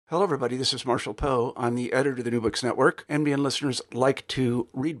Hello, everybody. This is Marshall Poe. I'm the editor of the New Books Network. NBN listeners like to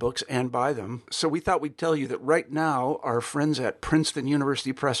read books and buy them. So we thought we'd tell you that right now, our friends at Princeton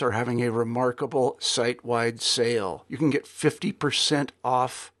University Press are having a remarkable site-wide sale. You can get 50%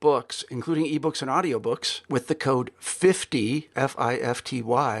 off books, including ebooks and audiobooks, with the code 50,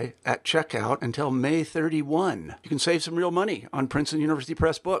 F-I-F-T-Y, at checkout until May 31. You can save some real money on Princeton University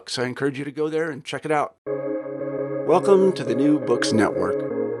Press books. I encourage you to go there and check it out. Welcome to the New Books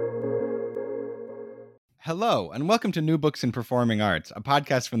Network. Hello, and welcome to New Books in Performing Arts, a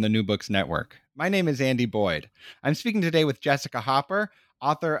podcast from the New Books Network. My name is Andy Boyd. I'm speaking today with Jessica Hopper,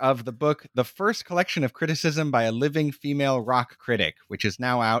 author of the book The First Collection of Criticism by a Living Female Rock Critic, which is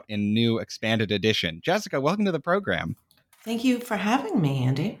now out in new expanded edition. Jessica, welcome to the program. Thank you for having me,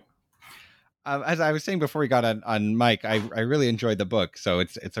 Andy. As I was saying before we got on mic, I really enjoyed the book, so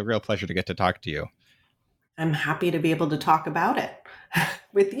it's a real pleasure to get to talk to you. I'm happy to be able to talk about it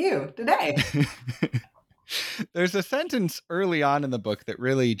with you today. There's a sentence early on in the book that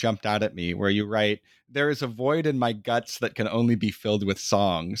really jumped out at me where you write, "There is a void in my guts that can only be filled with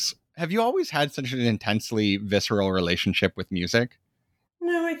songs." Have you always had such an intensely visceral relationship with music?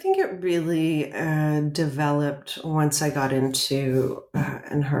 No, I think it really developed once I got into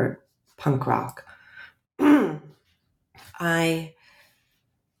and heard punk rock. I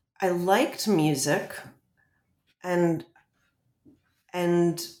liked music and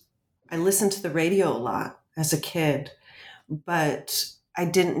I listened to the radio a lot as a kid, but I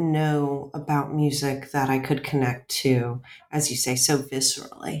didn't know about music that I could connect to, as you say, so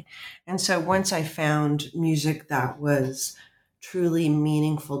viscerally. And so once I found music that was truly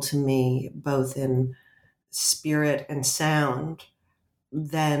meaningful to me, both in spirit and sound,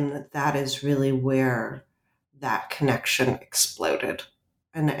 then that is really where that connection exploded.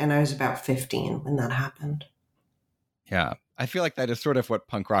 And I was about 15 when that happened. Yeah. I feel like that is sort of what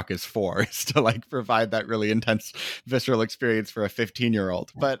punk rock is for, is to like provide that really intense visceral experience for a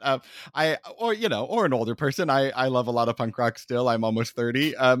 15-year-old. But or an older person. I love a lot of punk rock still. I'm almost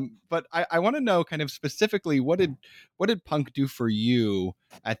 30. But I want to know kind of specifically what did punk do for you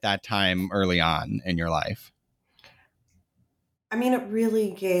at that time early on in your life? I mean, it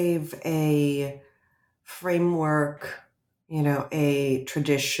really gave a framework, a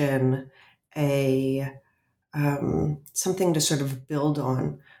tradition, a something to sort of build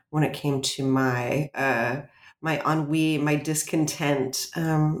on when it came to my ennui, my discontent,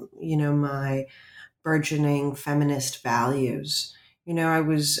 my burgeoning feminist values. I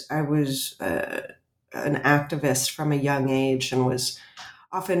was an activist from a young age and was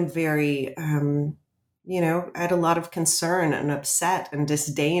often very, I had a lot of concern and upset and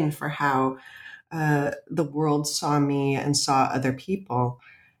disdain for how the world saw me and saw other people.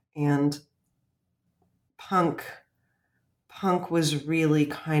 And punk was really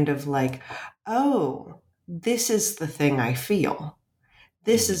kind of like, oh, this is the thing I feel.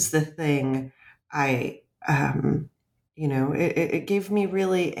 This is the thing it gave me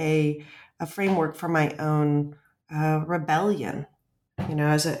really a framework for my own rebellion,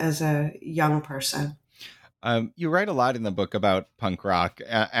 as a young person. You write a lot in the book about punk rock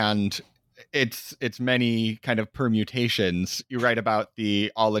and its many kind of permutations. You write about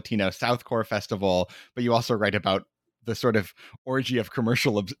the All Latino Southcore Festival, but you also write about the sort of orgy of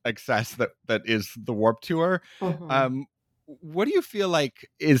commercial excess that is the Warped Tour. Mm-hmm. What do you feel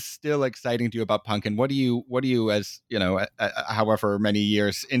like is still exciting to you about punk, and what do you as however many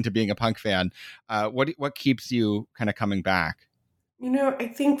years into being a punk fan, what keeps you kind of coming back?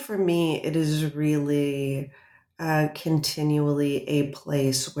 I think for me it is really continually a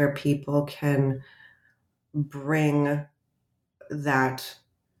place where people can bring that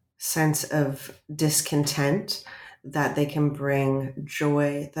sense of discontent, that they can bring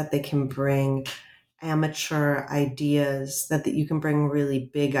joy, that they can bring amateur ideas, that you can bring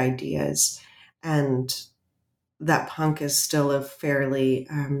really big ideas, and that punk is still a fairly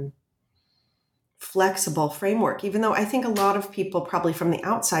flexible framework, even though I think a lot of people probably from the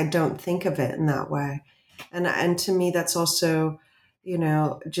outside don't think of it in that way. And to me, that's also,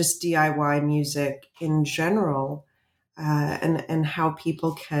 just DIY music in general, and how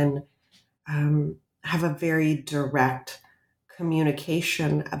people can have a very direct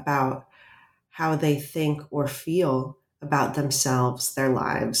communication about how they think or feel about themselves, their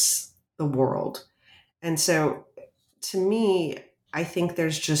lives, the world. And so to me, I think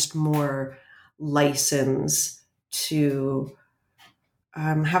there's just more license to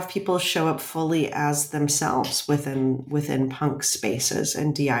have people show up fully as themselves within punk spaces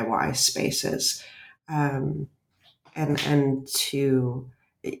and DIY spaces, and to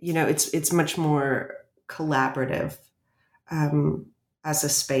it's much more collaborative. as a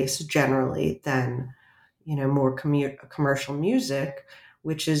space generally than, more commercial music,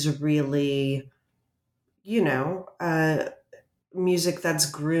 which is really, music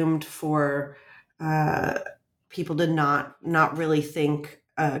that's groomed for people to not really think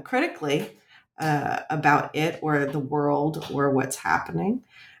critically about it or the world or what's happening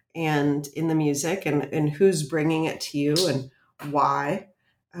and in the music and who's bringing it to you and why.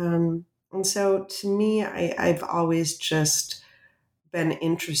 And so to me, I've always just been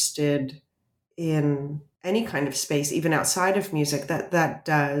interested in any kind of space, even outside of music, that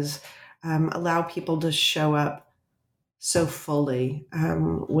does allow people to show up so fully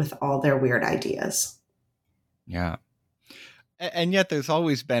with all their weird ideas. Yeah. And yet there's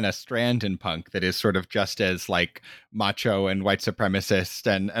always been a strand in punk that is sort of just as like macho and white supremacist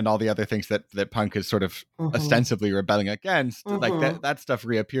and all the other things that punk is sort of ostensibly rebelling against. Like that stuff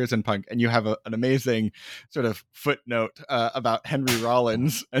reappears in punk. And you have an amazing sort of footnote about Henry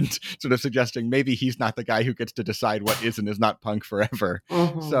Rollins and sort of suggesting maybe he's not the guy who gets to decide what is and is not punk forever.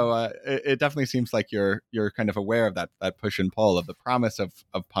 So it definitely seems like you're kind of aware of that push and pull of the promise of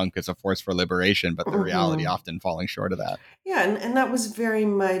punk as a force for liberation, but the reality often falling short of that. Yeah, and that was very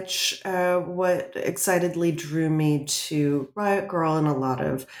much what excitedly drew me to Riot Grrrl and a lot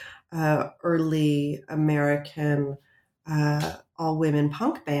of early American all-women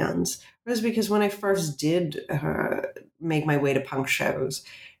punk bands. It was because when I first did make my way to punk shows,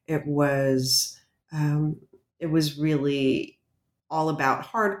 it was really all about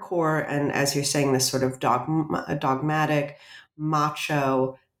hardcore and, as you're saying, this sort of dogmatic,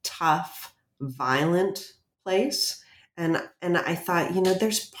 macho, tough, violent place. And I thought,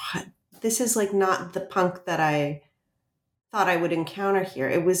 this is like not the punk that I thought I would encounter here.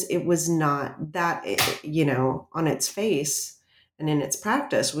 It was not that, on its face and in its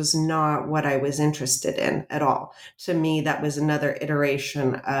practice was not what I was interested in at all. To me, that was another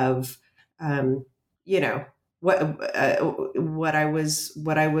iteration of, what I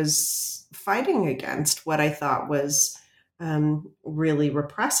was fighting against, what I thought was really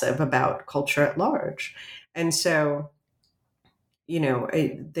repressive about culture at large. And so,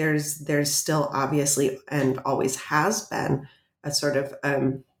 there's still obviously and always has been a sort of,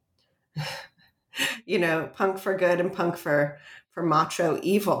 punk for good and punk for macho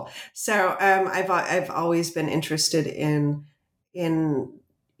evil. So I've always been interested in the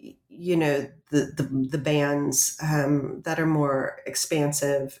bands that are more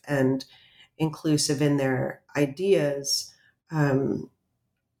expansive and inclusive in their ideas,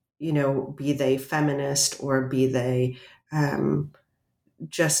 be they feminist or be they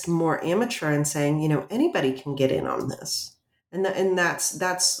just more amateur, and saying, anybody can get in on this. And that's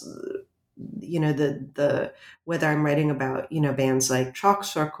the whether I'm writing about, bands like Chalk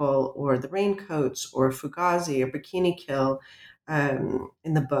Circle or the Raincoats or Fugazi or Bikini Kill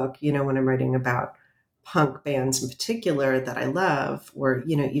in the book, when I'm writing about punk bands in particular that I love, or,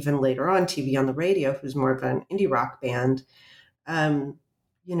 even later on TV on the Radio, who's more of an indie rock band, I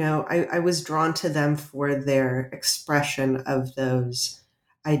was drawn to them for their expression of those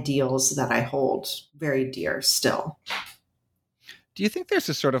ideals that I hold very dear still. Do you think there's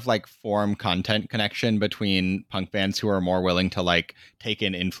a sort of like form content connection between punk bands who are more willing to like take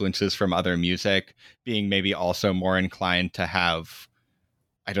in influences from other music, being maybe also more inclined to have,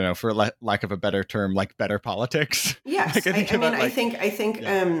 I don't know, for lack of a better term, like better politics? Yes. Like, I think,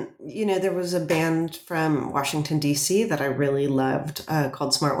 yeah. There was a band from Washington, D.C. that I really loved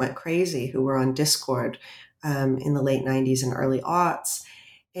called Smart Went Crazy, who were on Discord in the late 90s and early aughts.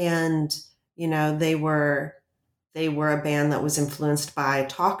 And, they were a band that was influenced by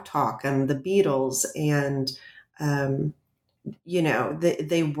Talk Talk and the Beatles, and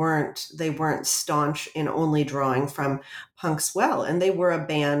they weren't staunch in only drawing from punk's well, and they were a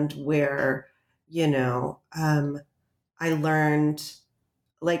band where I learned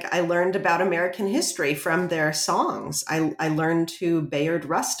about American history from their songs. I learned who Bayard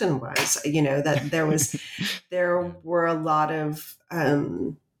Rustin was. That there were a lot of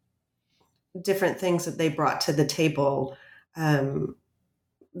different things that they brought to the table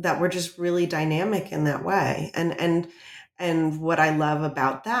that were just really dynamic in that way. And what I love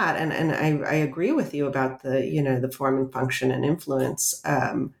about that, and I agree with you about the form and function and influence,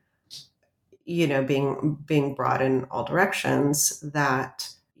 being brought in all directions, that,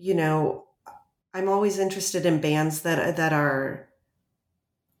 I'm always interested in bands that are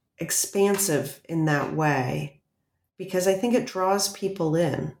expansive in that way, because I think it draws people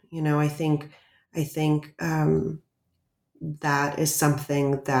in. I think that is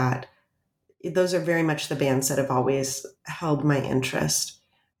something that, those are very much the bands that have always held my interest,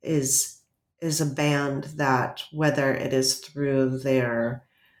 is is a band that, whether it is through their,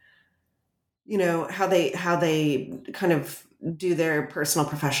 how they kind of do their personal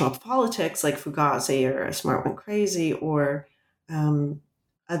professional politics, like Fugazi or Smart Went Crazy, or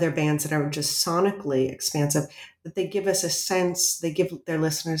other bands that are just sonically expansive, that they give us a sense, they give their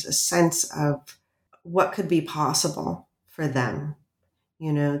listeners a sense of what could be possible for them.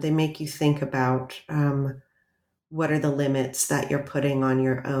 They make you think about what are the limits that you're putting on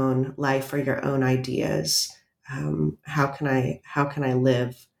your own life or your own ideas. How can I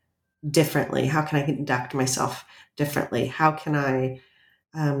live differently? How can I conduct myself differently? How can I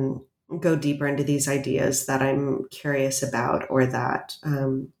go deeper into these ideas that I'm curious about, or that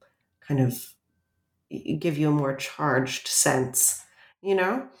kind of give you a more charged sense,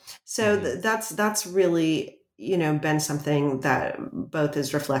 So that's really, been something that both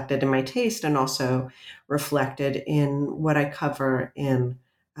is reflected in my taste and also reflected in what I cover in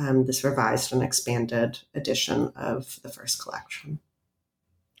this revised and expanded edition of the first collection.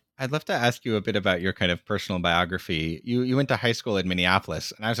 I'd love to ask you a bit about your kind of personal biography. You went to high school in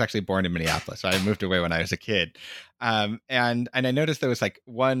Minneapolis, and I was actually born in Minneapolis. So I moved away when I was a kid, and I noticed there was like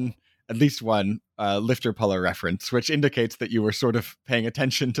at least one lifter puller reference, which indicates that you were sort of paying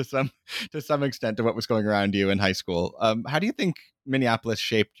attention to some extent to what was going around you in high school. How do you think Minneapolis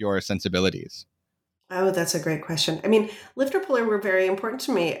shaped your sensibilities? Oh, that's a great question. I mean, lifter puller were very important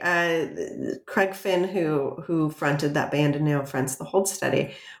to me. Craig Finn, who fronted that band and now fronts the Hold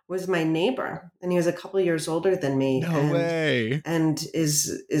Steady, was my neighbor, and he was a couple years older than me. No way. And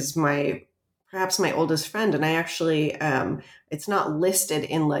is my perhaps my oldest friend. And I actually, it's not listed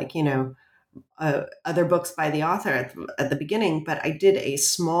in other books by the author at the beginning, but I did a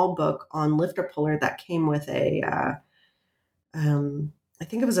small book on lifter puller that came with a. I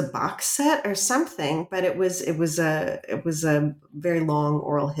think it was a box set or something, but it was a very long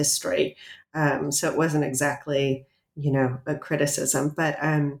oral history, so it wasn't exactly a criticism. But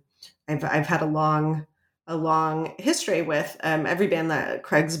I've had a long history with every band that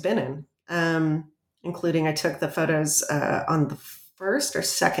Craig's been in, including I took the photos on the first or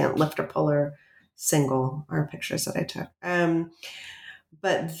second lifter puller single, or pictures that I took.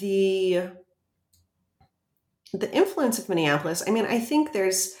 But the influence of Minneapolis, I mean, I think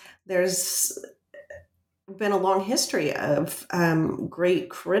there's been a long history of great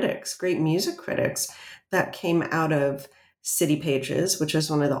critics, great music critics that came out of City Pages, which is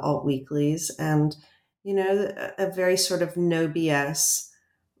one of the alt weeklies, and a very sort of no BS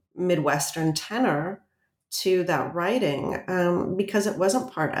Midwestern tenor to that writing, because it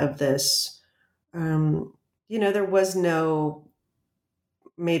wasn't part of this. There was no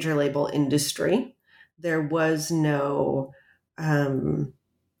major label industry. There was no, there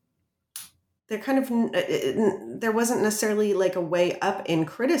wasn't necessarily like a way up in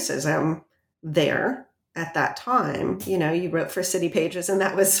criticism there at that time. You wrote for City Pages, and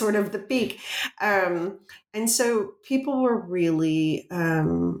that was sort of the peak. And so people were really,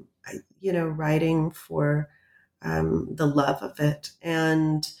 writing for the love of it,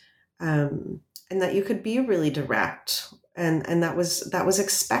 and that you could be really direct, and that was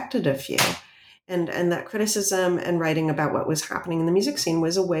expected of you. And that criticism and writing about what was happening in the music scene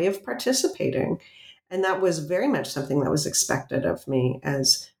was a way of participating. And that was very much something that was expected of me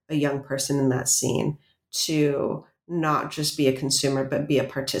as a young person in that scene, to not just be a consumer, but be a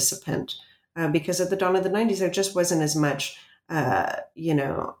participant. Because at the dawn of the 90s, there just wasn't as much, as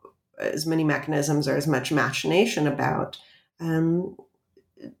many mechanisms or as much machination about the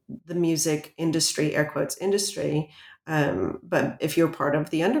music industry, air quotes, industry. But if you're part of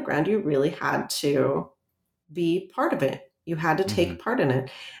the underground, you really had to be part of it. You had to take part in it.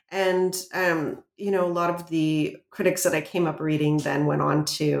 And, a lot of the critics that I came up reading then went on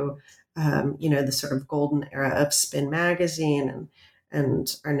to, the sort of golden era of Spin Magazine,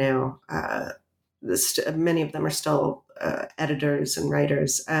 and are now, many of them are still editors and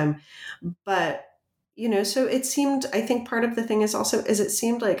writers. But, so it seemed, I think part of the thing is it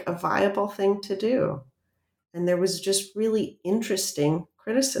seemed like a viable thing to do. And there was just really interesting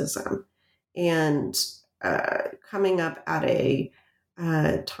criticism. And coming up at a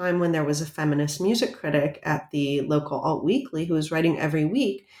time when there was a feminist music critic at the local alt weekly who was writing every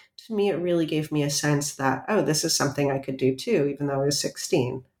week, to me, it really gave me a sense that, oh, this is something I could do too, even though I was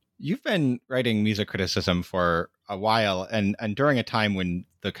 16. You've been writing music criticism for a while, and during a time when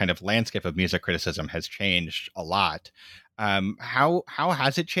the kind of landscape of music criticism has changed a lot. How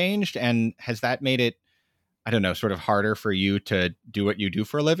has it changed? And has that made it, I don't know, sort of harder for you to do what you do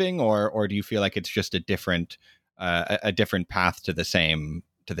for a living, or do you feel like it's just a different path to the same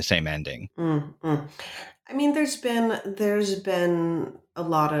to the same ending? Mm-hmm. I mean, there's been a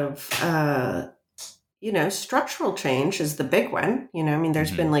lot of structural change is the big one. I mean,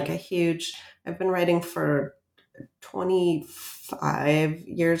 there's been like a huge. I've been writing for 25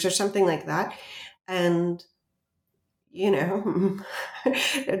 years or something like that, and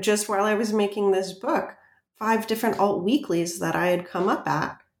just while I was making this book, 5 different alt weeklies that I had come up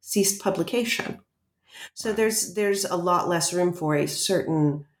at ceased publication. So there's a lot less room for a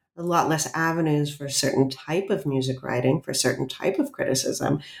lot less avenues for a certain type of music writing, for a certain type of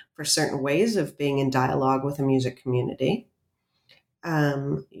criticism, for certain ways of being in dialogue with a music community.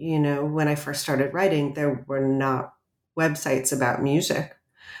 When I first started writing, there were not websites about music.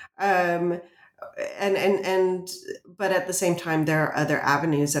 Um, but at the same time, there are other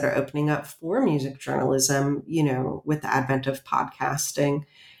avenues that are opening up for music journalism, with the advent of podcasting.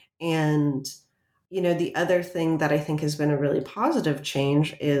 And the other thing that I think has been a really positive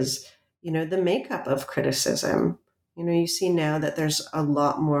change is, the makeup of criticism. You see now that there's a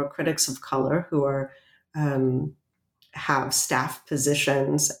lot more critics of color who are have staff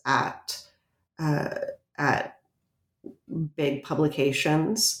positions uh, at big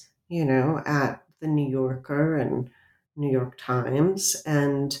publications, at the New Yorker and New York Times,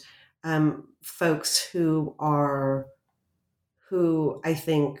 and folks who I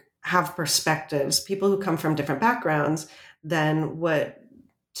think have perspectives, people who come from different backgrounds than what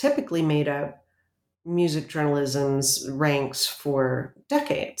typically made up music journalism's ranks for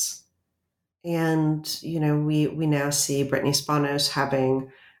decades. And, we now see Brittany Spanos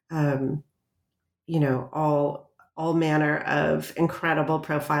having, all manner of incredible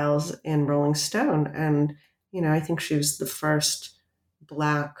profiles in Rolling Stone. And, I think she was the first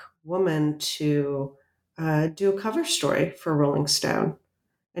Black woman to do a cover story for Rolling Stone.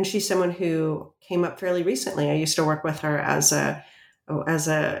 And she's someone who came up fairly recently. I used to work with her as a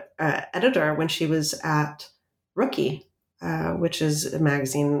editor when she was at Rookie, which is a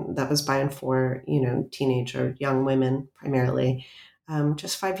magazine that was by and for teenage or young women primarily,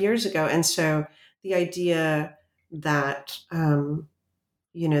 just 5 years ago. And so the idea that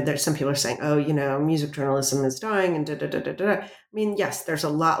there's some people are saying, oh, music journalism is dying and da da da da da. I mean, yes, there's a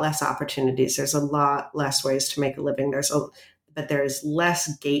lot less opportunities. There's a lot less ways to make a living. But there's less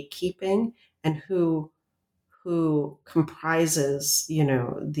gatekeeping, and who comprises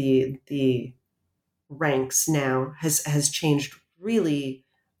the ranks now has changed really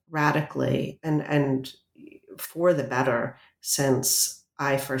radically and for the better since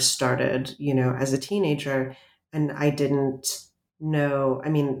I first started as a teenager. And I didn't know, I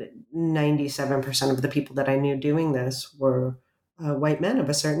mean, 97% of the people that I knew doing this were white men of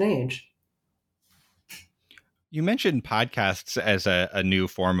a certain age. You mentioned podcasts as a new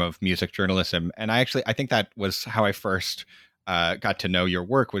form of music journalism, and I think that was how I first got to know your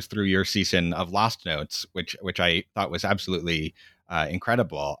work, was through your season of Lost Notes, which I thought was absolutely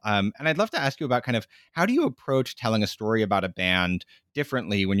incredible. And I'd love to ask you about kind of how do you approach telling a story about a band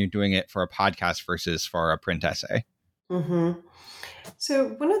differently when you're doing it for a podcast versus for a print essay? Mm-hmm. So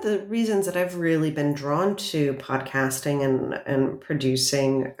one of the reasons that I've really been drawn to podcasting and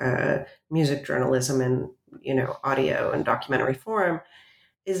producing music journalism in audio and documentary form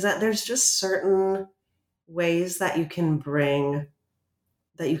is that there's just certain ways that you can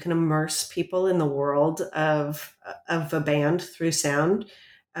immerse people in the world of a band through sound,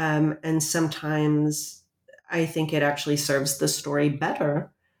 and sometimes I think it actually serves the story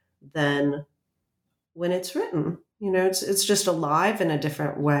better than when it's written. It's just alive in a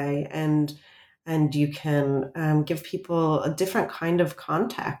different way, and you can give people a different kind of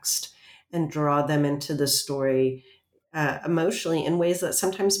context and draw them into the story emotionally in ways that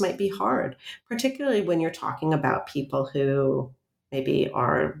sometimes might be hard, particularly when you're talking about people who maybe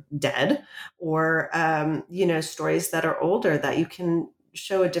are dead, or stories that are older, that you can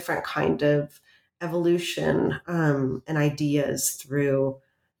show a different kind of evolution and ideas through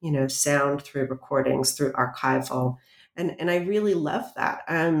sound, through recordings, through archival. And I really love that.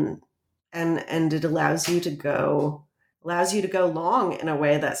 And it allows you to go long in a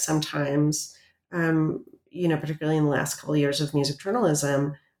way that sometimes, particularly in the last couple of years of music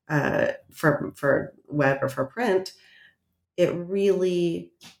journalism, for web or for print, it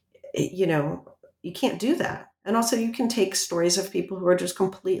really, you can't do that. And also you can take stories of people who are just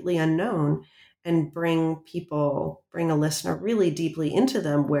completely unknown and bring a listener really deeply into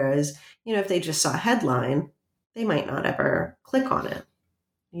them. Whereas, if they just saw a headline, they might not ever click on it,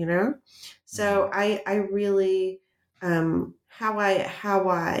 So I really, how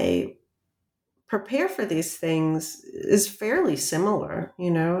I prepare for these things is fairly similar.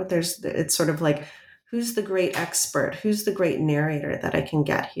 It's sort of like who's the great expert? Who's the great narrator that I can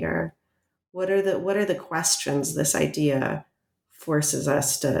get here? What are the questions this idea forces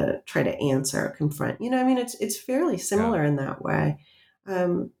us to try to answer or confront? I mean, it's fairly similar in that way.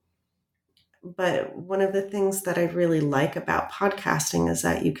 But one of the things that I really like about podcasting is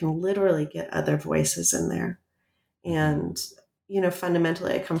that you can literally get other voices in there. And,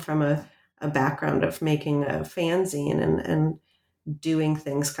 fundamentally, I come from a background of making a fanzine and doing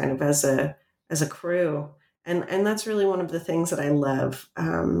things kind of as a crew. And that's really one of the things that I love,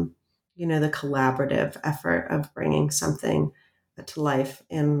 the collaborative effort of bringing something to life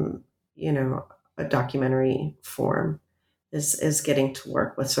in, a documentary form is getting to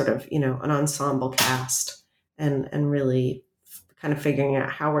work with sort of, an ensemble cast and really kind of figuring out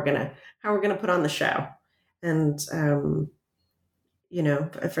how we're gonna put on the show. And for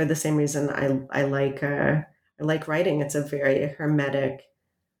the same reason I like writing. It's a very hermetic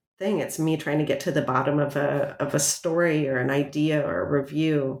thing. It's me trying to get to the bottom of a story or an idea or a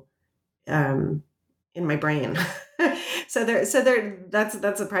review in my brain. so that's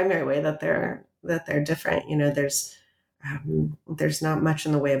a primary way that they're different. There's not much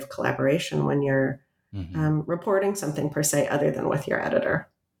in the way of collaboration when you're reporting something per se, other than with your editor.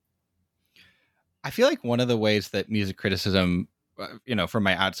 I feel like one of the ways that music criticism, from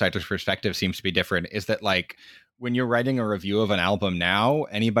my outsider's perspective, seems to be different is that, like, when you're writing a review of an album now,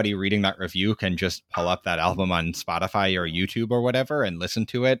 anybody reading that review can just pull up that album on Spotify or YouTube or whatever and listen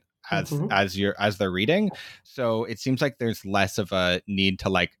to it as they're reading. So it seems like there's less of a need to,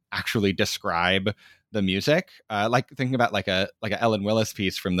 like, actually describe the music. Like thinking about like a Ellen Willis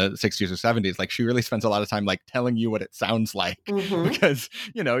piece from the 60s or 70s, like she really spends a lot of time like telling you what it sounds like, because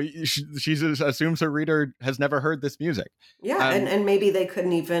she assumes her reader has never heard this music. Yeah, and maybe they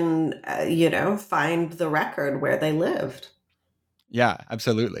couldn't even find the record where they lived. Yeah,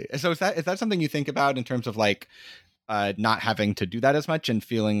 absolutely. So is that something you think about in terms of like not having to do that as much and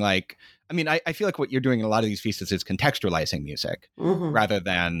feeling like, I mean, I feel like what you're doing in a lot of these pieces is contextualizing music rather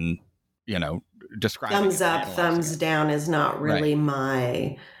than describing thumbs up, thumbs down is not really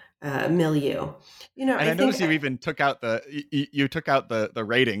my milieu. And I noticed you even took out the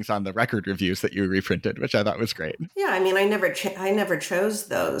ratings on the record reviews that you reprinted, which I thought was great. Yeah, I mean, I never chose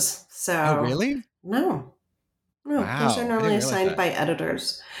those. So oh, really? No, wow. Those are normally assigned by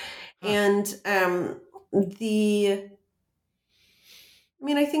editors, and I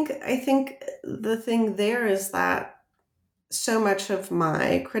think the thing there is that so much of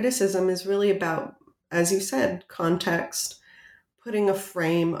my criticism is really about, as you said, context, putting a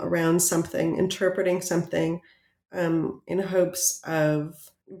frame around something, interpreting something, in hopes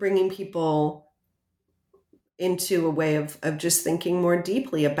of bringing people into a way of just thinking more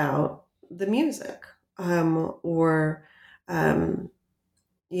deeply about the music. Let's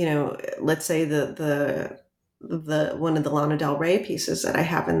say the one of the Lana Del Rey pieces that I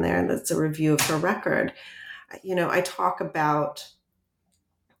have in there, that's a review of her record. I talk about,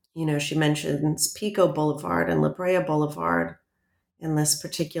 she mentions Pico Boulevard and La Brea Boulevard in this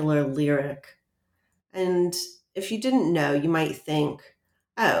particular lyric. And if you didn't know, you might think,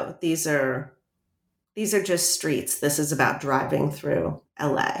 oh, these are just streets. This is about driving through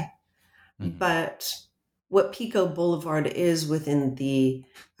LA. But what Pico Boulevard is within the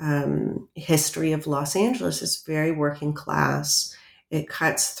history of Los Angeles is very working class. It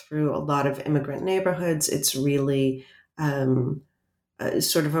cuts through a lot of immigrant neighborhoods. It's really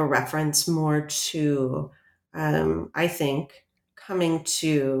sort of a reference more to, I think, coming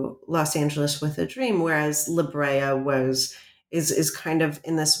to Los Angeles with a dream, whereas La Brea is kind of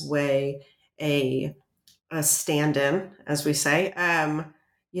in this way a stand-in, as we say.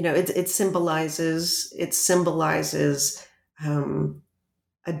 It symbolizes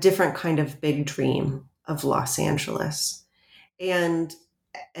a different kind of big dream of Los Angeles. And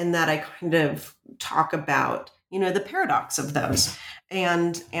that I kind of talk about, the paradox of those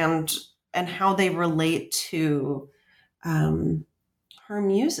and how they relate to her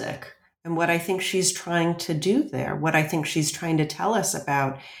music and what I think she's trying to do there, what I think she's trying to tell us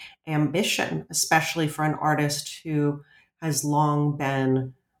about ambition, especially for an artist who has long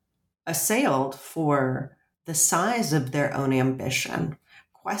been assailed for the size of their own ambition,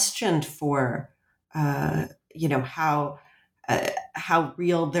 questioned for, how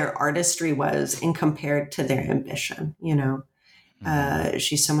real their artistry was in compared to their ambition.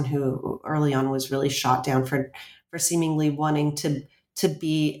 She's someone who early on was really shot down for seemingly wanting to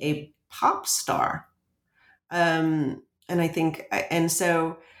be a pop star. And I think, and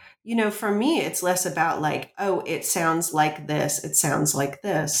so, for me, it's less about like, oh, it sounds like this,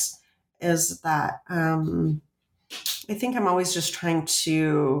 is that, I think I'm always just trying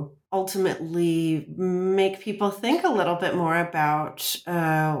to ultimately make people think a little bit more about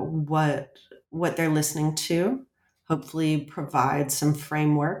what they're listening to. Hopefully, provide some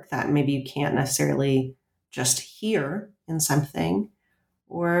framework that maybe you can't necessarily just hear in something,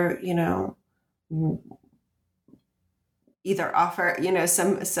 or either offer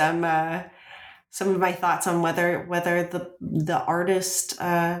some of my thoughts on whether the artist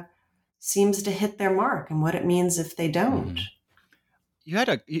seems to hit their mark and what it means if they don't.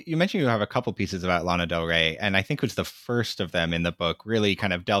 You mentioned you have a couple pieces about Lana Del Rey, and I think it was the first of them in the book really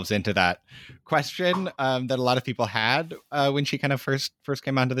kind of delves into that question that a lot of people had when she kind of first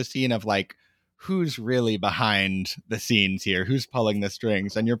came onto the scene of like, who's really behind the scenes here? Who's pulling the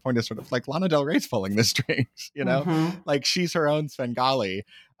strings? And your point is sort of like Lana Del Rey's pulling the strings, like she's her own Svengali,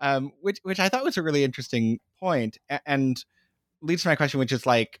 which I thought was a really interesting point, and leads to my question, which is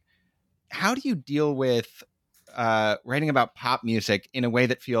like, how do you deal with writing about pop music in a way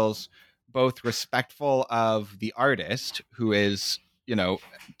that feels both respectful of the artist, who is,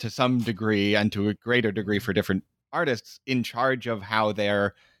 to some degree and to a greater degree for different artists, in charge of how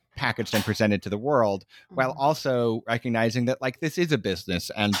they're packaged and presented to the world, while also recognizing that like this is a business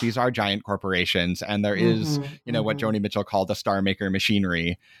and these are giant corporations and there is what Joni Mitchell called the star maker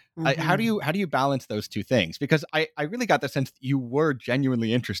machinery. How do you balance those two things? Because I really got the sense that you were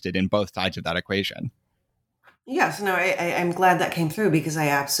genuinely interested in both sides of that equation. Yes, no, I'm glad that came through, because I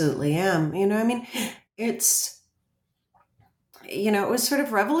absolutely am. It's, it was sort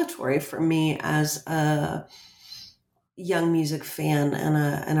of revelatory for me as a young music fan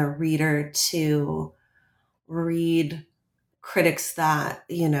and a reader to read critics that,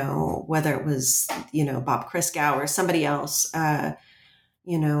 whether it was, Bob Christgau or somebody else, other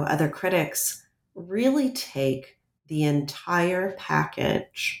critics really take the entire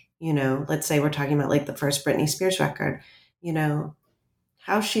package. Let's say we're talking about like the first Britney Spears record,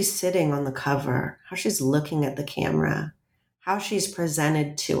 how she's sitting on the cover, how she's looking at the camera, how she's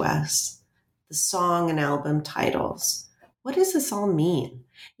presented to us, the song and album titles. What does this all mean?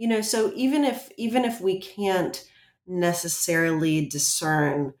 So even if we can't necessarily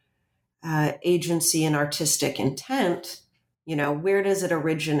discern agency and artistic intent, where does it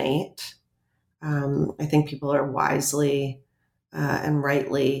originate? I think people are wisely and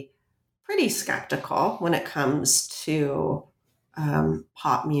rightly pretty skeptical when it comes to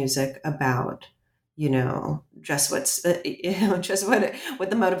pop music about, just what's, just what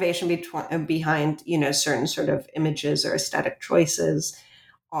the motivation behind, certain sort of images or aesthetic choices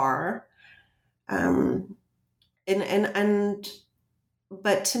are. But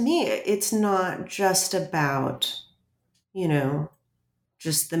to me, it's not just about,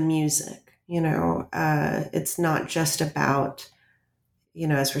 just the music, it's not just about,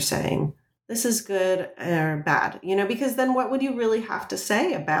 as we're saying, this is good or bad, because then what would you really have to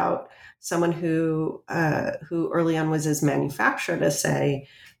say about someone who early on was as manufactured as, say,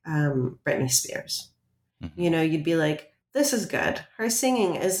 Britney Spears? You'd be like, this is good. Her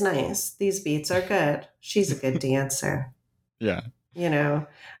singing is nice. These beats are good. She's a good dancer. Yeah.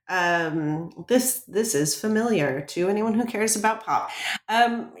 This is familiar to anyone who cares about pop.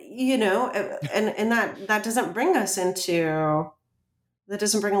 And that doesn't bring us into, that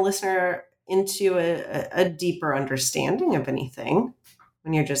doesn't bring a listener into a deeper understanding of anything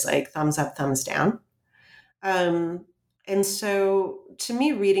when you're just like thumbs up, thumbs down. And so to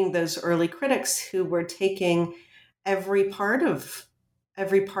me, reading those early critics who were taking every part of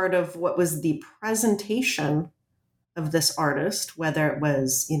what was the presentation of this artist, whether it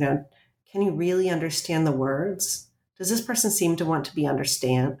was, can you really understand the words? Does this person seem to want to be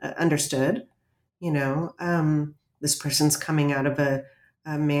understood? This person's coming out of a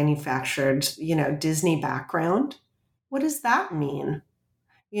manufactured, Disney background. What does that mean?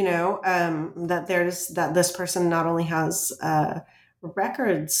 That this person not only has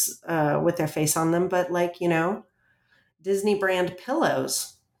records with their face on them, but like, Disney brand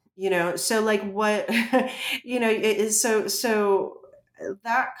pillows, so like what, it is so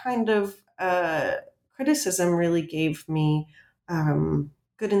that kind of criticism really gave me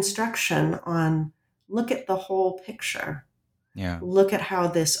good instruction on, look at the whole picture. Yeah. Look at how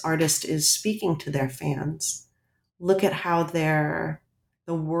this artist is speaking to their fans. Look at how the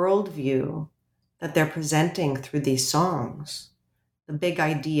worldview that they're presenting through these songs, the big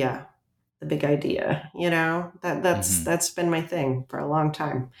idea, that's been my thing for a long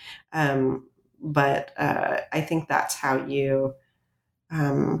time. But I think that's how you,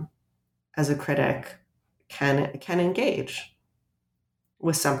 as a critic, can engage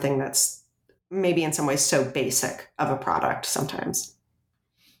with something that's maybe in some ways so basic of a product sometimes.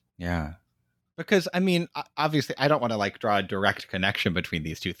 Yeah. Because I mean, obviously, I don't want to like draw a direct connection between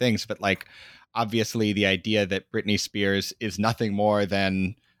these two things, but like, obviously, the idea that Britney Spears is nothing more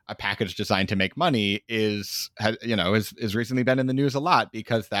than a package designed to make money is recently been in the news a lot,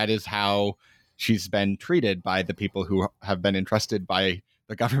 because that is how she's been treated by the people who have been entrusted by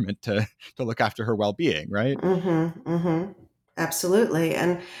the government to look after her well-being, right? Mm-hmm, mm-hmm. Absolutely.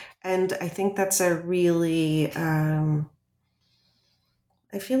 And I think that's a really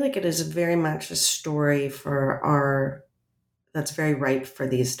I feel like it is very much a story that's very ripe for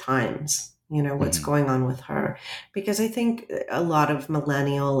these times, what's Mhm. going on with her. Because I think a lot of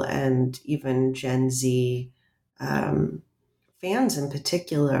millennial and even Gen Z um, fans in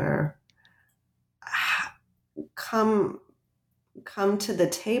particular come to the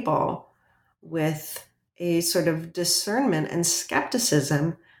table with a sort of discernment and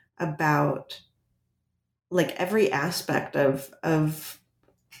skepticism about like every aspect of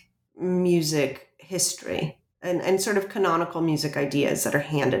music history and sort of canonical music ideas that are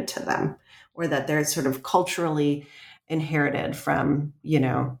handed to them, or that they're sort of culturally inherited from,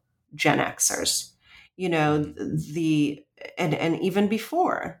 Gen Xers, the and even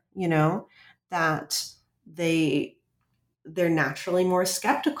before, that they're naturally more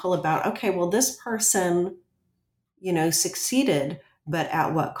skeptical about, okay, well, this person, succeeded, but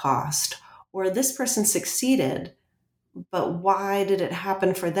at what cost? Or this person succeeded, but why did it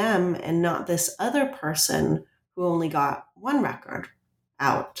happen for them and not this other person who only got one record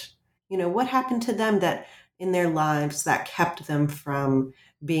out? What happened to them that in their lives that kept them from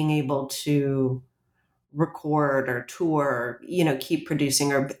being able to record or tour, keep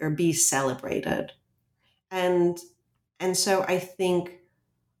producing or be celebrated? And so I think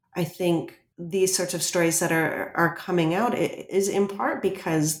these sorts of stories that are coming out is in part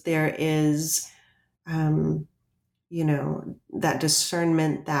because there is um, that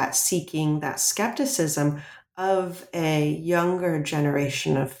discernment, that seeking, that skepticism of a younger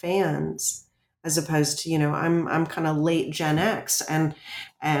generation of fans, as opposed to, I'm kind of late Gen X and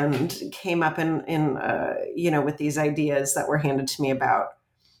came up in with these ideas that were handed to me about,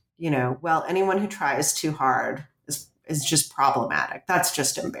 well, anyone who tries too hard is just problematic. That's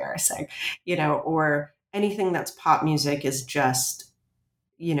just embarrassing, or anything that's pop music is just,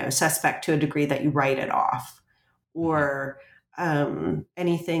 suspect to a degree that you write it off, or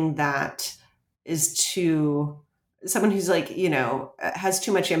anything that is too someone who's like, has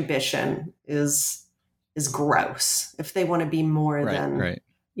too much ambition is gross if they want to be more Right, than right.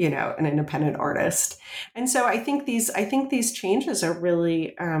 an independent artist. And so I think these changes are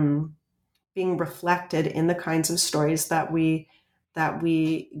really being reflected in the kinds of stories that we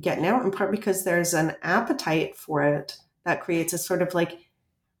get now, in part because there's an appetite for it that creates a sort of like,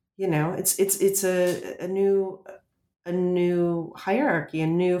 it's a new hierarchy, a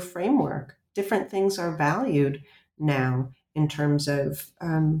new framework. Different things are valued now in terms of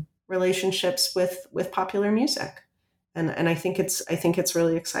relationships with popular music, and I think it's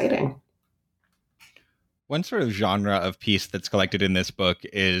really exciting. One sort of genre of piece that's collected in this book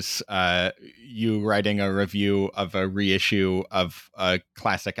is you writing a review of a reissue of a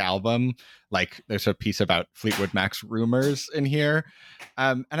classic album. Like there's a piece about Fleetwood Mac's Rumors in here.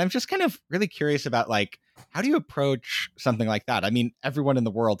 And I'm just kind of really curious about like, how do you approach something like that? I mean, everyone in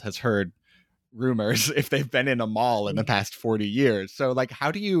the world has heard Rumors if they've been in a mall in the past 40 years. So like,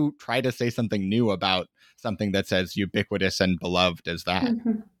 how do you try to say something new about something that's as ubiquitous and beloved as that?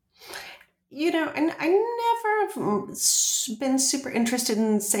 Mhm. And I never have been super interested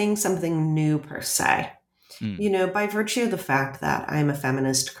in saying something new per se. Mm. By virtue of the fact that I'm a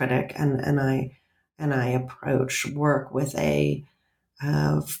feminist critic and I approach work with a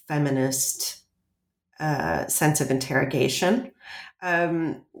feminist sense of interrogation,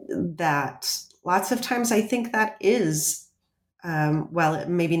 that lots of times I think that is, while it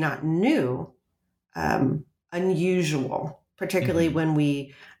maybe not new, unusual, particularly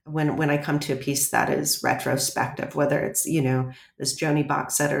Mhm. when I come to a piece that is retrospective, whether it's, this Joni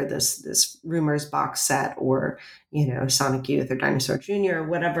box set or this Rumors box set, or, Sonic Youth or Dinosaur Jr. or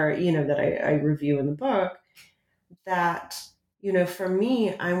whatever, that I review in the book, that, for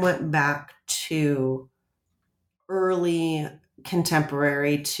me, I went back to early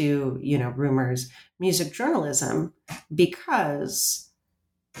contemporary to, Rumors music journalism, because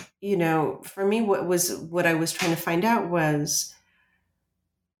for me, what I was trying to find out was,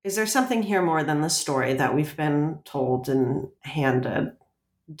 is there something here more than the story that we've been told and handed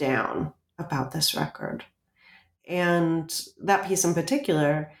down about this record? And that piece in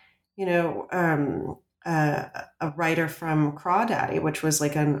particular, a writer from Crawdaddy, which was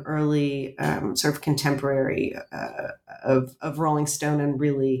like an early sort of contemporary of Rolling Stone, and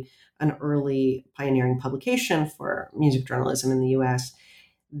really an early pioneering publication for music journalism in the US,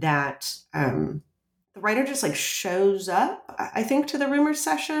 that the writer just like shows up, I think, to the rumor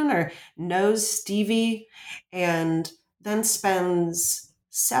session or knows Stevie and then spends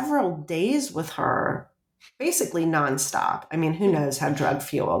several days with her, basically nonstop. I mean, who knows how drug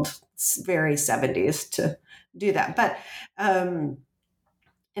fueled? It's very 70s to do that. But, and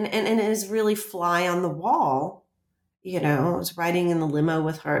is really fly on the wall. I was riding in the limo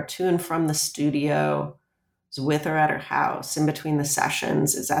with her to and from the studio, was with her at her house in between the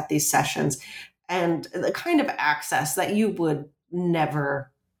sessions, is at these sessions. And the kind of access that you would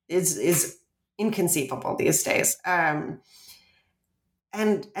never is inconceivable these days. And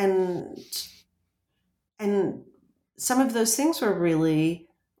some of those things were really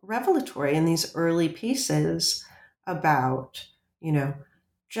revelatory in these early pieces about,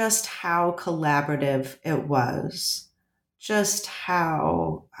 just how collaborative it was, just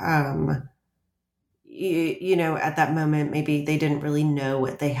how, at that moment, maybe they didn't really know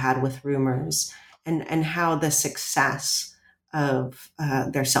what they had with Rumors, and how the success of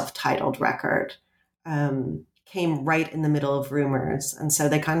their self-titled record came right in the middle of Rumors. And so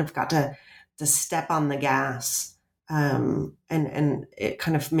they kind of got to step on the gas, and it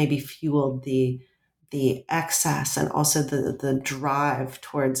kind of maybe fueled the excess and also the drive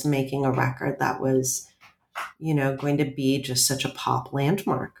towards making a record that was, going to be just such a pop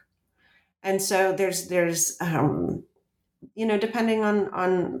landmark. And so there's depending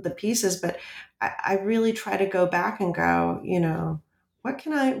on the pieces, but I really try to go back and go, what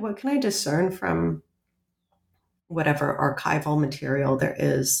can I discern from whatever archival material there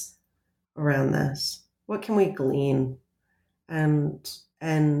is around this? What can we glean? And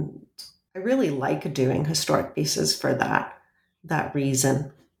I really like doing historic pieces for that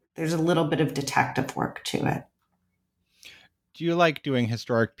reason. There's a little bit of detective work to it. Do you like doing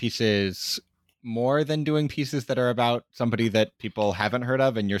historic pieces more than doing pieces that are about somebody that people haven't heard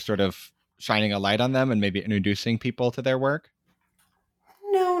of and you're sort of shining a light on them and maybe introducing people to their work?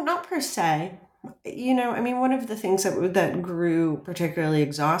 No, not per se. One of the things that grew particularly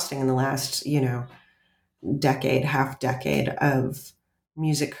exhausting in the last, half decade of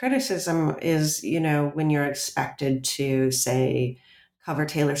music criticism is, when you're expected to, say, cover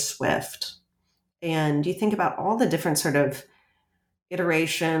Taylor Swift. And you think about all the different sort of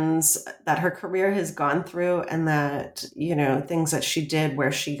iterations that her career has gone through, and that, things that she did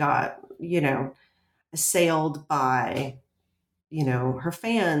where she got, assailed by, her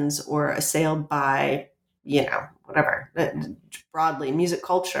fans, or assailed by, whatever, broadly music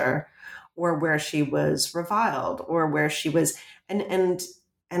culture, or where she was reviled, or where she was, and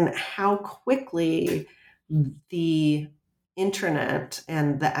how quickly the internet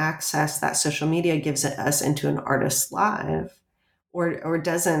and the access that social media gives us into an artist's life, or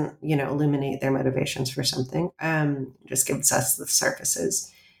doesn't, illuminate their motivations for something, just gives us the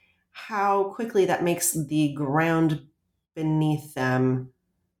surfaces, how quickly that makes the ground beneath them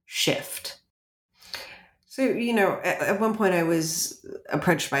shift. So, at one point I was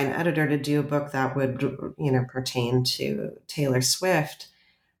approached by an editor to do a book that would, pertain to Taylor Swift.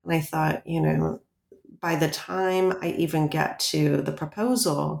 And I thought, by the time I even get to the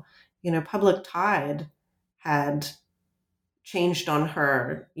proposal, Public Tide had changed on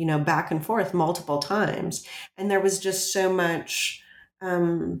her, back and forth multiple times. And there was just so much,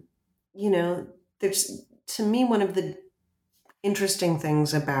 there's, to me, one of the interesting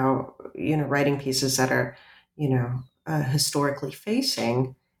things about, writing pieces that are, historically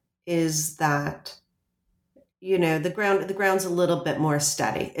facing, is that, the ground's a little bit more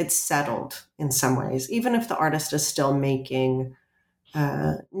steady. It's settled in some ways, even if the artist is still making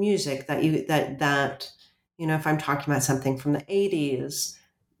music that if I'm talking about something from the 80s,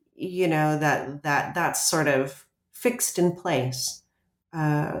 that's sort of fixed in place,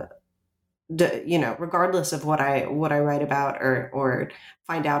 regardless of what I write about or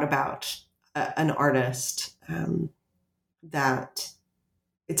find out about an artist, that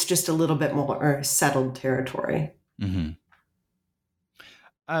it's just a little bit more settled territory. Mm-hmm.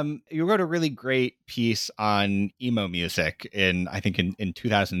 You wrote a really great piece on emo music in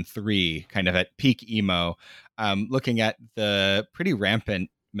 2003, kind of at peak emo, looking at the pretty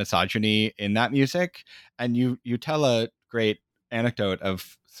rampant misogyny in that music. And you tell a great anecdote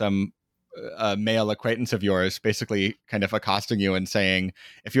of some male acquaintance of yours basically kind of accosting you and saying,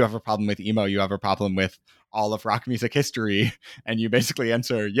 if you have a problem with emo, you have a problem with all of rock music history. And you basically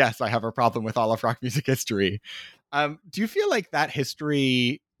answer, yes, I have a problem with all of rock music history. Do you feel like that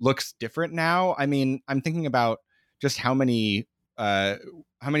history looks different now? I mean, I'm thinking about just how many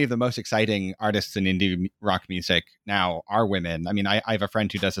how many of the most exciting artists in indie rock music now are women. I mean, I have a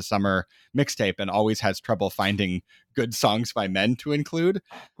friend who does a summer mixtape and always has trouble finding good songs by men to include.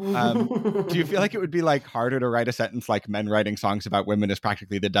 Do you feel like it would be like harder to write a sentence like men writing songs about women is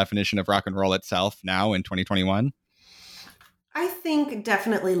practically the definition of rock and roll itself now in 2021? I think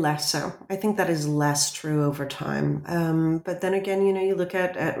definitely less so. I think that is less true over time. But then again, you look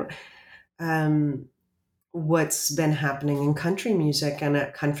at what's been happening in country music and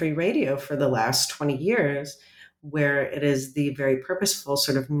at country radio for the last 20 years, where it is the very purposeful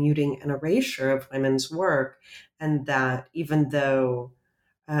sort of muting and erasure of women's work. And that even though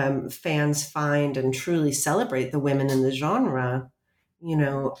fans find and truly celebrate the women in the genre,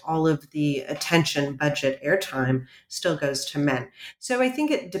 all of the attention, budget, airtime still goes to men. So I think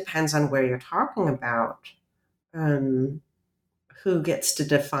it depends on where you're talking about, who gets to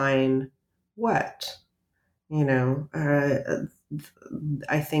define what. I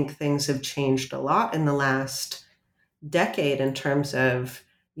think things have changed a lot in the last decade in terms of,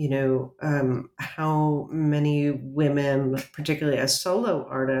 how many women, particularly as solo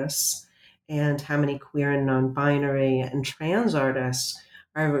artists, and how many queer and non-binary and trans artists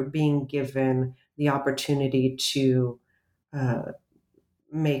are being given the opportunity to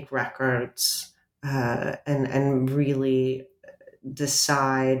make records and really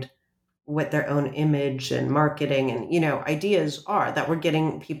decide what their own image and marketing and ideas are, that we're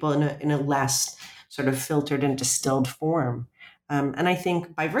getting people in a less sort of filtered and distilled form. And I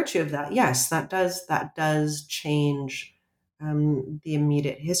think by virtue of that, yes, that does change the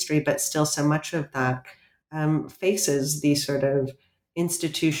immediate history, but still so much of that faces the sort of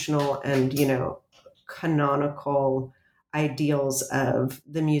institutional and canonical ideals of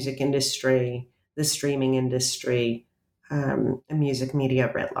the music industry, the streaming industry, music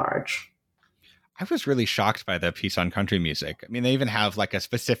media writ large. I was really shocked by the piece on country music. I mean, they even have like a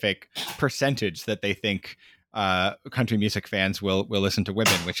specific percentage that they think country music fans will listen to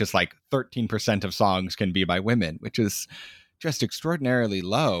women, which is like 13% of songs can be by women, which is just extraordinarily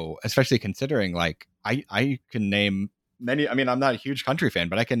low, especially considering like I can name many. I mean, I'm not a huge country fan,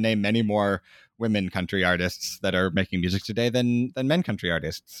 but I can name many more women country artists that are making music today than men country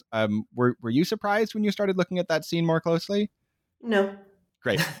artists. Were you surprised when you started looking at that scene more closely? No.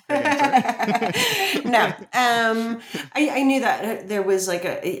 Great answer. No. I knew that there was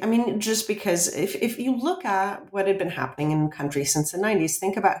just because if you look at what had been happening in country since the 90s,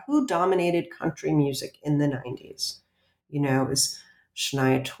 think about who dominated country music in the 90s. It was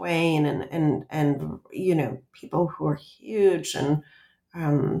Shania Twain and people who are huge, and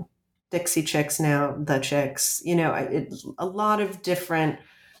Dixie Chicks, now the Chicks, a lot of different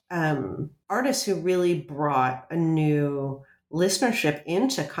artists who really brought a new listenership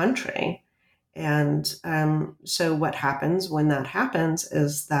into country. And so what happens when that happens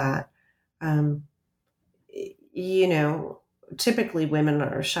is that, typically women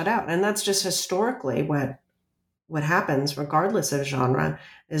are shut out. And that's just historically what happens, regardless of genre,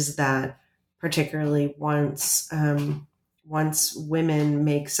 is that particularly once women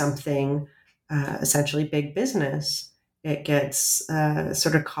make something essentially big business, it gets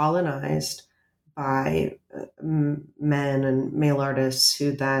sort of colonized by men and male artists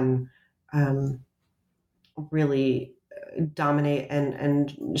who then really dominate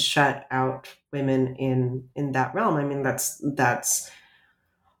and shut out women in that realm. I mean, that's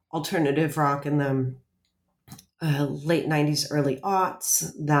alternative rock in the late 90s, early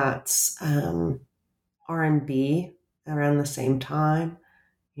aughts. That's R&B around the same time.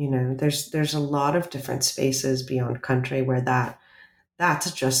 There's a lot of different spaces beyond country where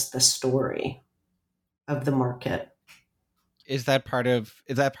that's just the story of the market. Is that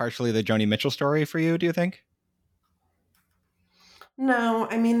partially the Joni Mitchell story for you, do you think? No,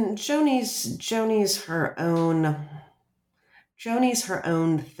 I mean, Joni's her own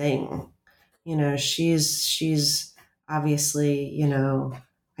thing. She's obviously,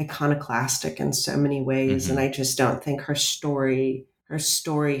 iconoclastic in so many ways. Mm-hmm. And I just don't think her story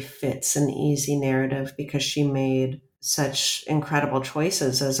fits an easy narrative because she made such incredible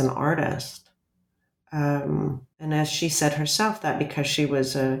choices as an artist. And as she said herself, that because she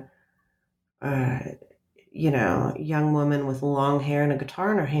was a young woman with long hair and a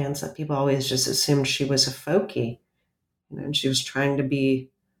guitar in her hands, that people always just assumed she was a folkie, and she was trying to be,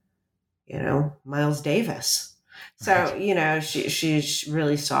 Miles Davis. So, right. She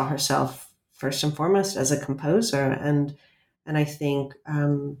really saw herself first and foremost as a composer. And I think,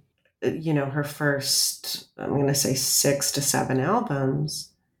 her first, I'm going to say 6 to 7 albums,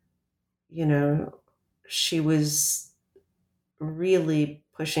 she was really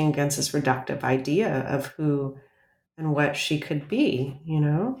pushing against this reductive idea of who and what she could be,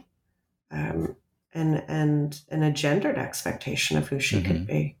 um, and a gendered expectation of who she could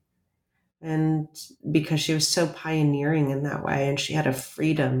be. And because she was so pioneering in that way, and she had a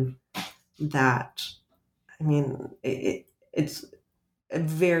freedom that, I mean, it's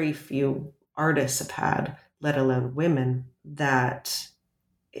very few artists have had, let alone women, that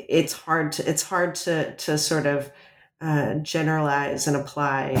it's hard to sort of generalize and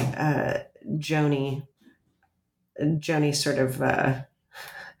apply Joni sort of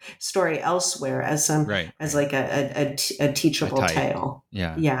story elsewhere as as like a teachable tale.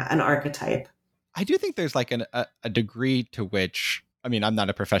 Yeah, an archetype. I do think there's like a degree to which, I mean, I'm not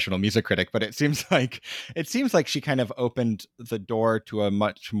a professional music critic, but it seems like she kind of opened the door to a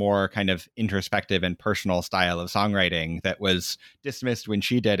much more kind of introspective and personal style of songwriting that was dismissed when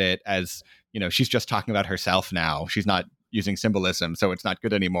she did it as, she's just talking about herself now. She's not using symbolism, so it's not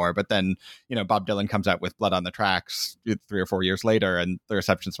good anymore. But then, Bob Dylan comes out with Blood on the Tracks 3 or 4 years later, and the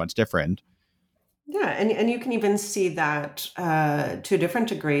reception's much different. Yeah, and you can even see that to a different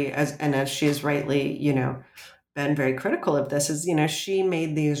degree, as she has rightly, been very critical of this, is, she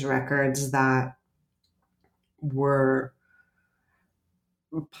made these records that were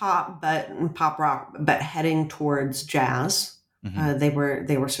pop rock, but heading towards jazz. They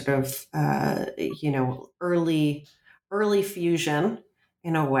were sort of early fusion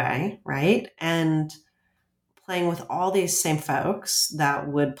in a way, right? And playing with all these same folks that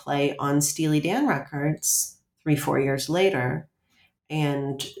would play on Steely Dan records 3-4 years later.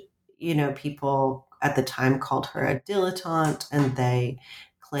 And, people at the time called her a dilettante, and they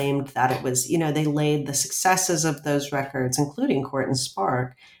claimed that it was, they laid the successes of those records, including Court and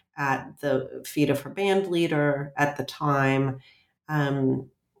Spark, at the feet of her band leader at the time, and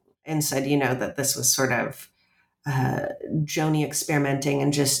said, that this was sort of Joni experimenting,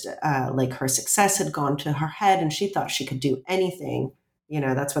 and just like her success had gone to her head and she thought she could do anything.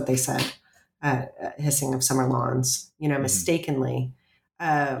 That's what they said, Hissing of Summer Lawns, mistakenly.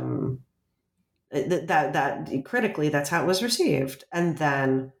 That critically, that's how it was received. And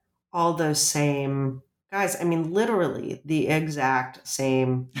then all those same guys, I mean, literally the exact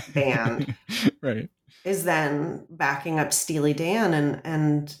same band right, is then backing up Steely Dan,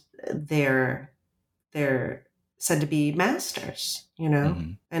 and they're said to be masters,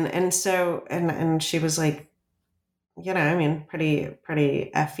 and so and she was like, I mean, pretty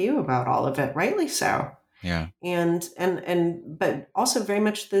fu about all of it, rightly so. Yeah. And but also very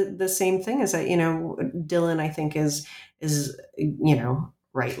much the same thing is that, Dylan, I think, is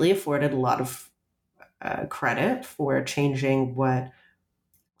rightly afforded a lot of credit for changing what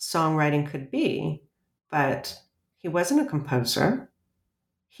songwriting could be, but he wasn't a composer.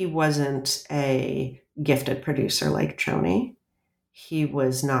 He wasn't a gifted producer like Joni. He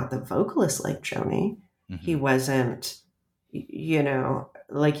was not the vocalist like Joni. He wasn't,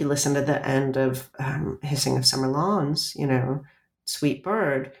 like you listen to the end of Hissing of Summer Lawns, Sweet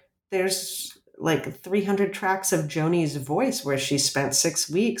Bird, there's like 300 tracks of Joni's voice where she spent 6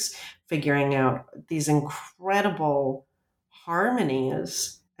 weeks figuring out these incredible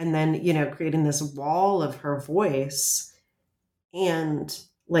harmonies, and then, creating this wall of her voice. And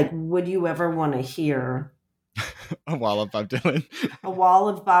like, would you ever want to hear a wall of Bob Dylan? A wall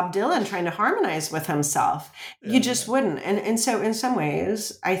of Bob Dylan trying to harmonize with himself? You just wouldn't. And so in some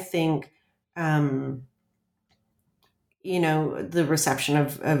ways, I think, the reception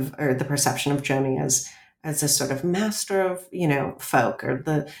of or the perception of Joni as a sort of master of, folk, or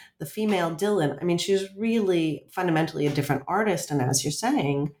the female Dylan. I mean, she's really fundamentally a different artist. And as you're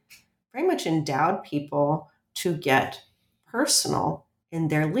saying, very much endowed people to get personal in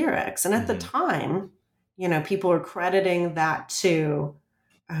their lyrics. And at the time, people were crediting that to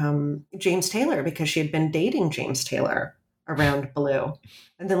James Taylor, because she had been dating James Taylor around Blue,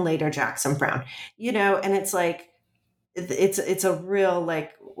 and then later Jackson Browne, and it's like, it's a real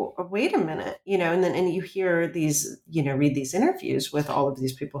like, wait a minute, and you hear these, read these interviews with all of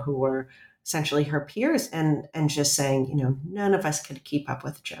these people who were essentially her peers, and just saying, none of us could keep up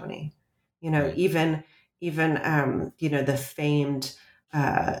with Joni, right. even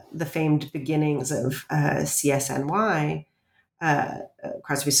the famed beginnings of CSNY,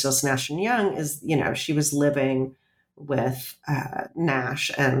 Crosby, Stills, Nash and Young, is, she was living with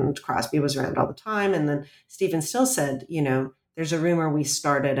Nash, and Crosby was around all the time. And then Stephen Stills said, there's a rumor we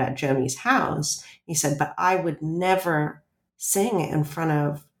started at Joni's house. He said, but I would never sing in front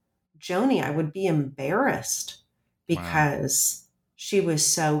of Joni. I would be embarrassed because she was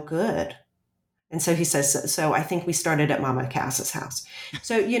so good. And so he says, so I think we started at Mama Cass's house.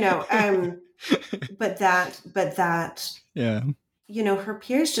 So, but that, yeah, her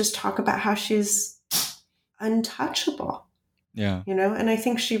peers just talk about how she's untouchable. Yeah. And I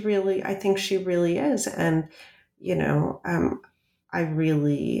think she really is. And, I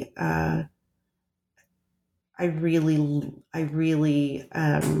really,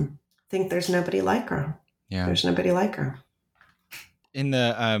 think there's nobody like her. Yeah. There's nobody like her. In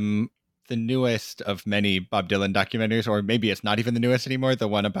the newest of many Bob Dylan documentaries, or maybe it's not even the newest anymore, the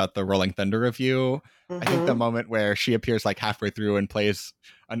one about the Rolling Thunder Revue, I think the moment where she appears like halfway through and plays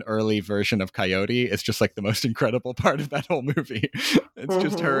an early version of Coyote is just like the most incredible part of that whole movie. It's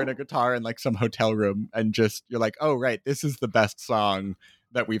just her and a guitar in like some hotel room, and just you're like, oh right, this is the best song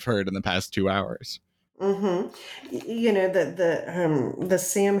that we've heard in the past 2 hours. The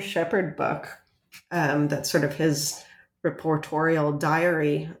Sam Shepard book, that's sort of his reportorial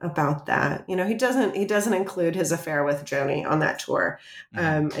diary about that. He doesn't include his affair with Joni on that tour.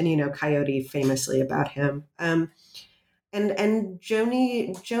 And Coyote famously about him. And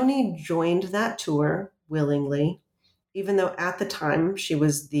Joni joined that tour willingly, even though at the time she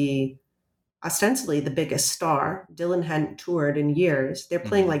was ostensibly the biggest star. Dylan hadn't toured in years. They're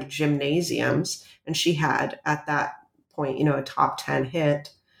playing like gymnasiums, and she had at that point, a top 10 hit.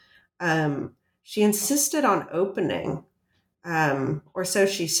 She insisted on opening, or so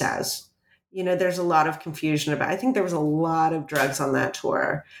she says. There's a lot of confusion about. I think there was a lot of drugs on that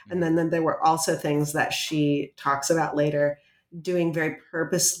tour, and then there were also things that she talks about later, doing very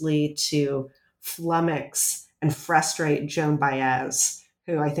purposely to flummox and frustrate Joan Baez,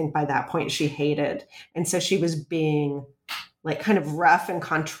 who I think by that point she hated. And so she was being like kind of rough and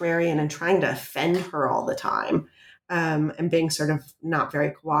contrarian and trying to offend her all the time, and being sort of not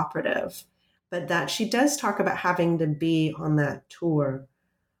very cooperative. But that she does talk about having to be on that tour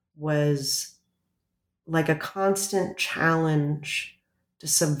was like a constant challenge to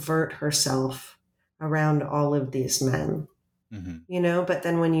subvert herself around all of these men. But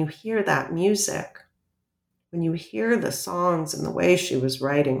then when you hear that music, when you hear the songs and the way she was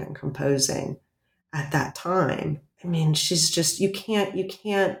writing and composing at that time, I mean, she's just, you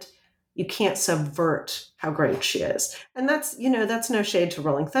can't subvert how great she is. And that's no shade to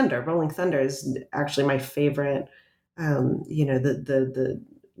Rolling Thunder. Rolling Thunder is actually my favorite,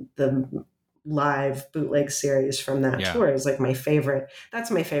 the live bootleg series from that tour is like my favorite.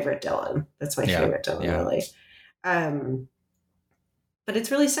 That's my favorite Dylan. That's my favorite Dylan, really. But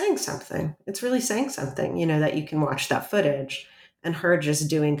it's really saying something. It's really saying something, that you can watch that footage and her just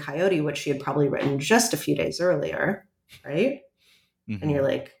doing Coyote, which she had probably written just a few days earlier, right? And you're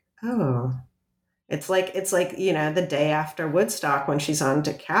like, oh, it's like, the day after Woodstock when she's on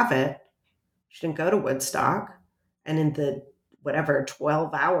to Cavett. She didn't go to Woodstock. And in the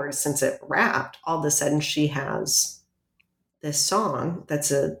 12 hours since it wrapped, all of a sudden she has this song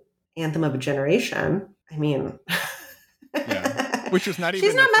that's an anthem of a generation. I mean, which was not even.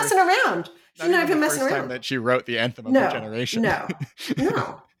 She's not messing around. She's not even messing around. Time that she wrote the anthem of a generation. No.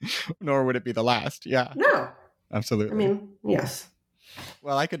 Nor would it be the last. Yeah. No. Absolutely. I mean, yes.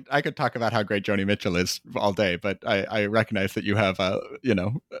 Well, I could talk about how great Joni Mitchell is all day, but I recognize that you have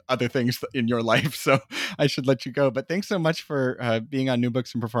other things in your life, so I should let you go. But thanks so much for being on New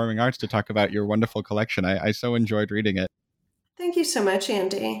Books and Performing Arts to talk about your wonderful collection. I so enjoyed reading it. Thank you so much,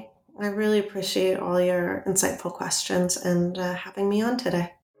 Andy. I really appreciate all your insightful questions and having me on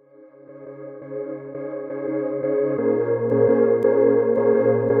today.